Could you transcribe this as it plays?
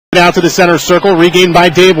Out to the center circle, regained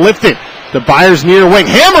by Dave Lifton. The Byers near wing,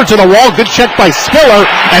 hammer to the wall, good check by Spiller,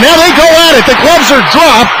 and now they go at it. The gloves are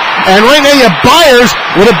dropped, and right now you have Byers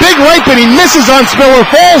with a big right, but he misses on Spiller,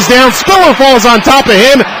 falls down, Spiller falls on top of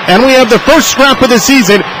him, and we have the first scrap of the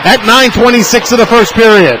season at 9:26 of the first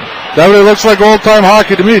period. That really looks like old-time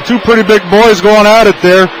hockey to me. Two pretty big boys going at it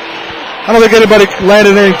there. I don't think anybody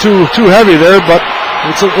landed anything too heavy there, but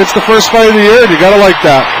it's the first fight of the year, and you gotta like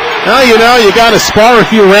that. Well, you know, you got to spar a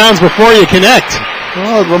few rounds before you connect.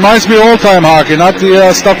 Well, it reminds me of old-time hockey, not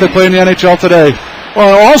the stuff they play in the NHL today.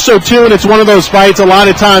 Well, also, too, and it's one of those fights, a lot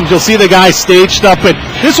of times you'll see the guy stage stuff, but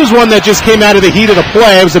this was one that just came out of the heat of the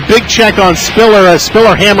play. It was a big check on Spiller as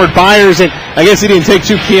Spiller hammered Byers, and I guess he didn't take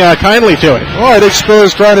too kindly to it. Well, I think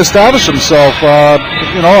Spiller's trying to establish himself.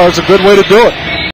 It's a good way to do it.